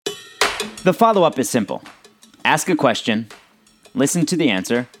The follow-up is simple. Ask a question, listen to the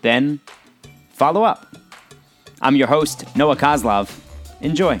answer, then follow up. I'm your host, Noah Kozlov.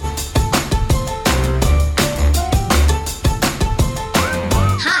 Enjoy.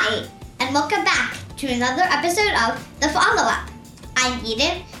 Hi, and welcome back to another episode of The Follow-Up. I'm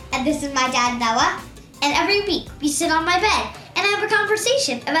Eden, and this is my dad, Noah, and every week we sit on my bed and have a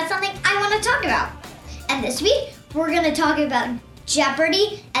conversation about something I want to talk about. And this week, we're going to talk about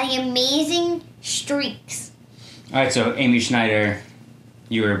Jeopardy and the amazing streaks. All right, so Amy Schneider,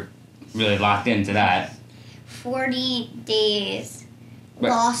 you were really locked into that. 40 days. Right.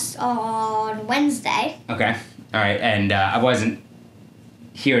 Lost on Wednesday. Okay, all right, and I wasn't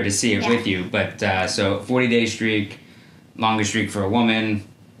here to see it with you, but so 40-day streak, longest streak for a woman,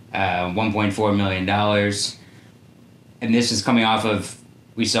 $1.4 million. And this is coming off of,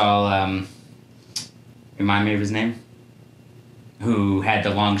 we saw, remind me of his name? Who had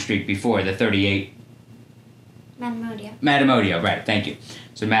the long streak before, the 38. Matamodio, right, thank you.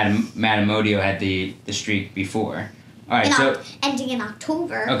 So Matamodio had the streak before. All right, ending in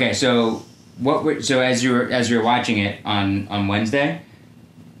October. Okay, so as you were watching it on Wednesday,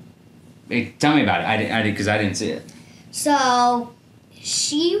 tell me about it. Because I didn't see it. So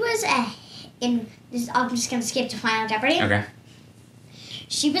she was I'm just gonna skip to Final Jeopardy. Okay.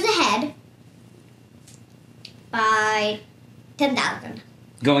 She was ahead by 10,000.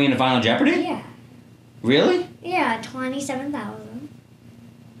 Going into Final Jeopardy? Yeah. Really? Yeah, 27,000.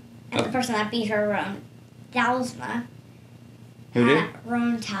 And the person that beat her, Ron Talsma. Who did?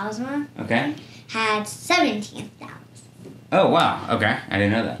 Ron Talsma. Okay. Had 17,000. Oh, wow. Okay. I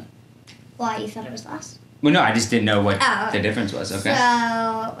didn't know that. Why, you thought it was less? Well, no, I just didn't know what the difference was. Okay.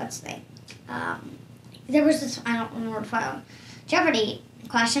 So, let's see. There was this, I don't remember the Final Jeopardy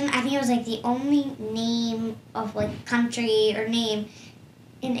question. I think it was like the only name of like country or name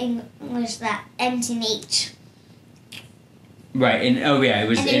in English that ends in H. Right, and it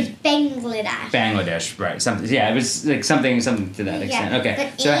was Bangladesh. Bangladesh, right? Something, yeah, it was like something to that extent.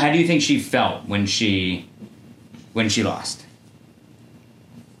 Okay, so how do you think she felt when she lost?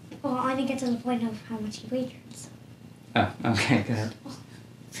 Well, I didn't get to the point of how much he wagered. So. Oh, okay, go ahead.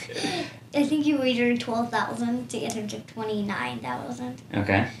 I think he wagered 12,000 to get him to 29,000.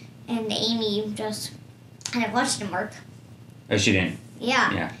 Okay. And Amy just kind of watched him work. Oh, she didn't.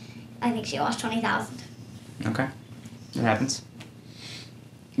 Yeah. Yeah. I think she lost 20,000. Okay. It happens.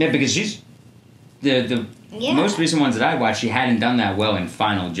 Yeah, because she's the most recent ones that I watched, she hadn't done that well in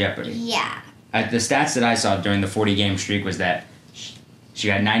Final Jeopardy. Yeah. The stats that I saw during the 40-game streak was that she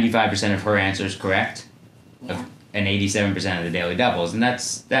got 95% of her answers correct, and 87% of the daily doubles, and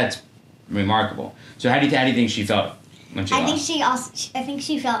that's remarkable. So how do you think she felt when she lost? I think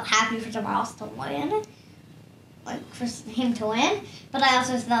she felt happy for someone else to win, like for him to win. But I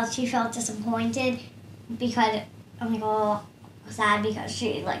also felt she felt disappointed because sad because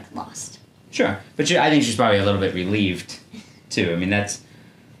she lost. Sure, but I think she's probably a little bit relieved too. I mean, that's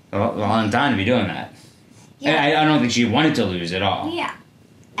a long time to be doing that. Yeah. And I don't think she wanted to lose at all. Yeah.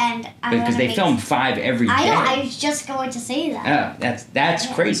 And because they film 5 every day. I know. I was just going to say that. Oh, that's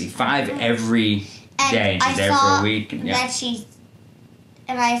crazy. 5 every day, and she's there for a week. And,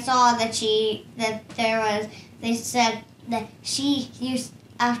 I saw that they said that she used,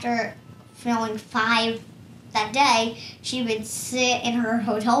 after filming 5 that day, she would sit in her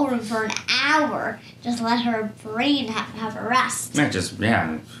hotel room for an hour, just let her brain have a rest.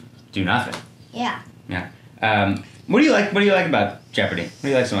 Do nothing. Yeah. Yeah. What do you like about Jeopardy? What do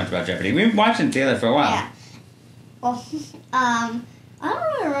you like so much about Jeopardy? We've been watching it together for a while. Yeah. Well, I don't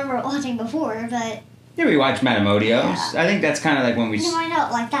really remember watching before, but... Yeah, we watched Matamodio's. Yeah. I think that's kind of like when we... No, I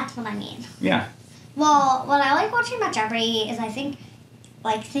know. That's what I mean. Yeah. Well, what I like watching about Jeopardy is I think,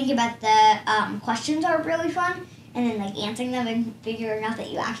 thinking about the questions are really fun, and then, answering them and figuring out that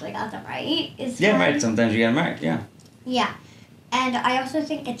you actually got them right is fun. Yeah, right. Sometimes you get them right, yeah. Yeah. And I also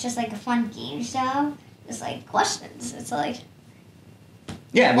think it's just, a fun game show. Just, questions. It's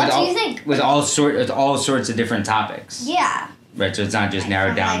yeah, what do you think? With all sorts of different topics. Yeah. Right, so it's not just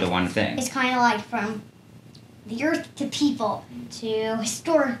narrowed down to one thing. It's kind of from the earth to people to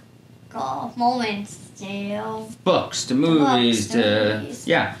historical moments to... Books, to movies, to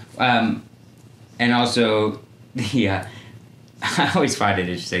yeah. And also, I always find it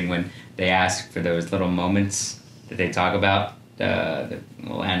interesting when they ask for those little moments that they talk about, the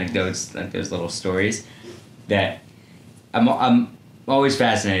little anecdotes, those little stories, that I'm always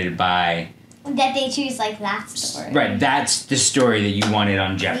fascinated by. That they choose that story. Right, that's the story that you wanted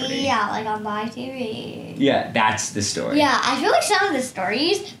on Jeopardy. Yeah, on live TV. Yeah, that's the story. Yeah, I feel some of the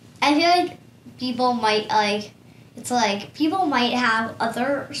stories, I feel people might it's like people might have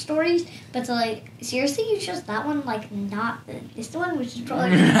other stories, but to like seriously, you chose that one like not this one, which would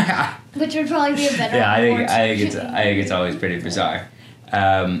probably be a better. Yeah, I think it's always pretty bizarre.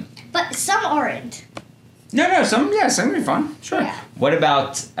 But some aren't. No, some would be fun. Sure. Yeah. What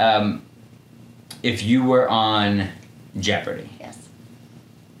about if you were on Jeopardy? Yes.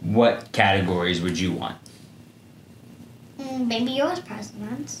 What categories would you want? Maybe U.S.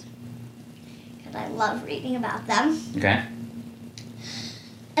 presidents, because I love reading about them. Okay.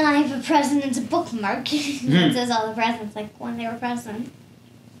 And I have a president's bookmark that says all the presidents, like when they were president.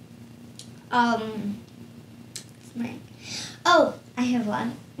 Oh, I have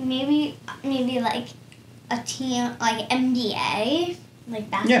one. Maybe like a team, like NBA, like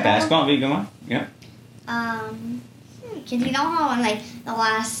basketball. Yeah, basketball would be a good one. Yeah. Because you know how in like the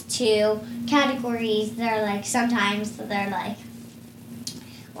last two categories, they're like sometimes they're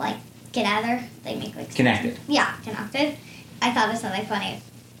like together. They make like Connected. Yeah, connected. I thought of something funny.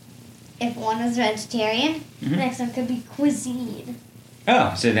 If one was vegetarian, the next one could be cuisine.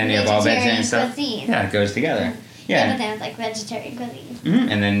 Oh, so then you have all vegetarian and stuff. Cuisine. Yeah, it goes together. Yeah, but then it's like vegetarian cuisine.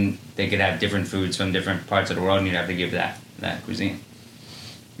 And then they could have different foods from different parts of the world, and you'd have to give that cuisine.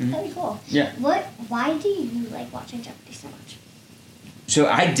 That'd be cool. Yeah. Why do you like watching Jeopardy so much? So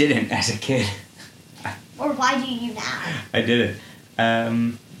I didn't as a kid. Or why do you now? I didn't.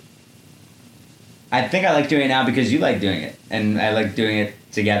 I think I like doing it now because you like doing it, and I like doing it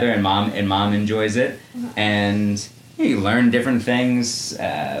together, and mom enjoys it, and you learn different things.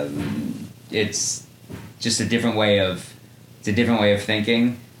 It's just a different way of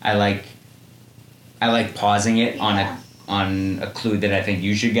thinking. I like pausing it on a clue that I think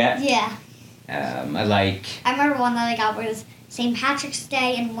you should get. Yeah. I remember one that I got was St. Patrick's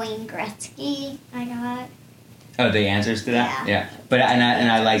Day and Wayne Gretzky. I got. Oh, the answers to that. Yeah. But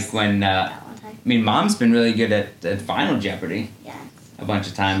I like when. I mean, Mom's been really good at Final Jeopardy. Yes. A bunch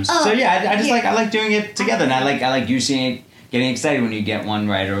of times. Oh, so yeah, I like doing it together, and I like you seeing it, getting excited when you get one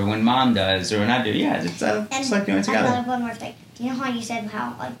right, or when Mom does, or when I do. Yeah, I just like doing it together. I thought of one more thing. Do you know how you said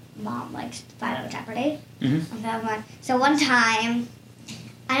how like Mom likes Final Jeopardy? Mm-hmm. So one time,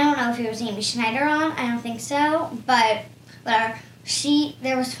 I don't know if it was Amy Schneider on. I don't think so, but whatever.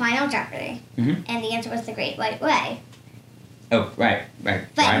 There was Final Jeopardy, and the answer was The Great White Way. Oh, right.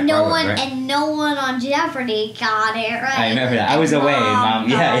 But no one on Jeopardy got it right. I remember that. I was away, Mom.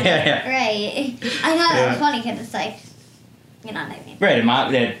 Yeah. Right. I thought it was funny because it's like, you know what I mean. Right, and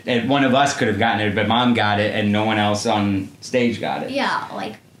Mom, that one of us could have gotten it, but Mom got it, and no one else on stage got it. Yeah,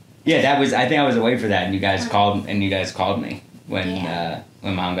 like. Yeah, I think I was away for that, and you guys called me when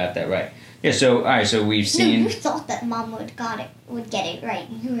Mom got that right. Yeah. So all right. So we've seen. No, you thought that Mom would get it right.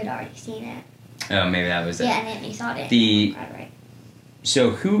 You had already seen it. Oh, maybe that was it. Yeah, and then you thought it. Right.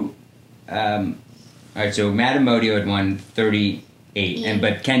 So who? All right. So Matt Amodio had won 38,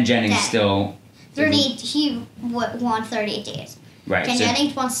 but Ken Jennings still. 38. He won 38 days. Right. Ken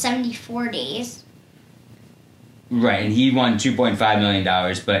Jennings won 74 days. Right, and he won $2.5 million,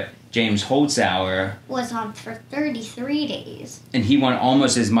 but James Holzhauer was on for 33 days. And he won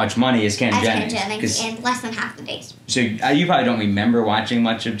almost as much money as Ken Jennings. In less than half the days. So you probably don't remember watching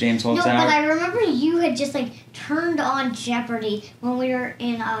much of James Holzhauer? No, but I remember you had just like turned on Jeopardy when we were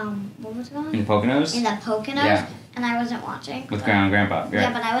in what was it called? In the Poconos? In the Poconos. Yeah. And I wasn't watching. With Grandma and Grandpa. Yeah.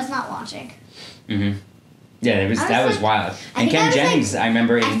 Yeah, but I was not watching. Mm-hmm. Yeah, that was wild. And Ken Jennings, I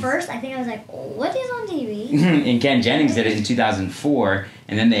remember... At first, I think I was like, what is on TV? And Ken Jennings did it in 2004,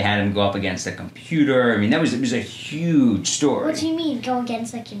 and then they had him go up against a computer. I mean, it was a huge story. What do you mean, go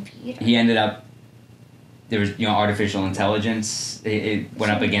against a computer? He ended up... There was, artificial intelligence. It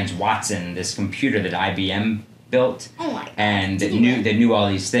went up against Watson, this computer that IBM built. Oh my God. And that knew all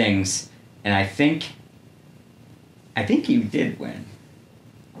these things. And I think he did win.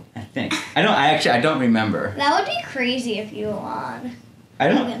 I think. I don't remember. That would be crazy if you won. I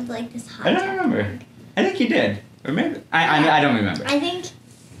don't remember. I think you did. Or maybe I don't remember.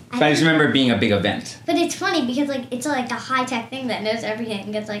 But I just remember it being a big event. But it's funny because it's like a high tech thing that knows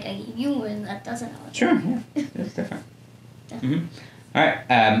everything. It's like a human that doesn't know it. Sure, yeah. It's different. Mm-hmm. All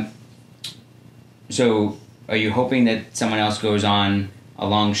right. So are you hoping that someone else goes on a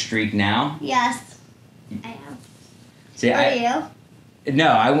long streak now? Yes. I am. See, are you?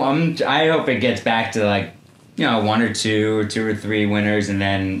 No, I hope it gets back to like, one or two or three winners, and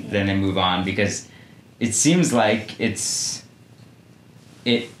then they move on, because it seems like it's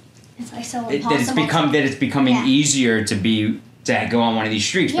like so impossible. That it's becoming easier to go on one of these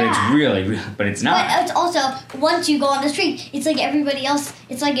streaks, but it's really, but it's not. But it's also, once you go on the streak, it's like everybody else,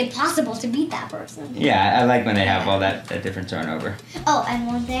 it's like impossible to beat that person. Yeah, I like when they have all that different turnover. Oh, and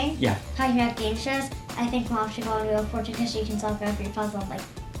one thing. Yeah. Talking about game shows, I think Mom should go on Wheel of Fortune because she can solve every puzzle in like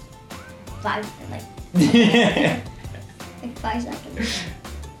 5 seconds.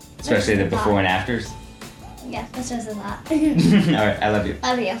 Especially the before and afters. Yeah, that's just a lot. All right, I love you.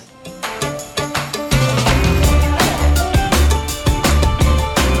 Love you.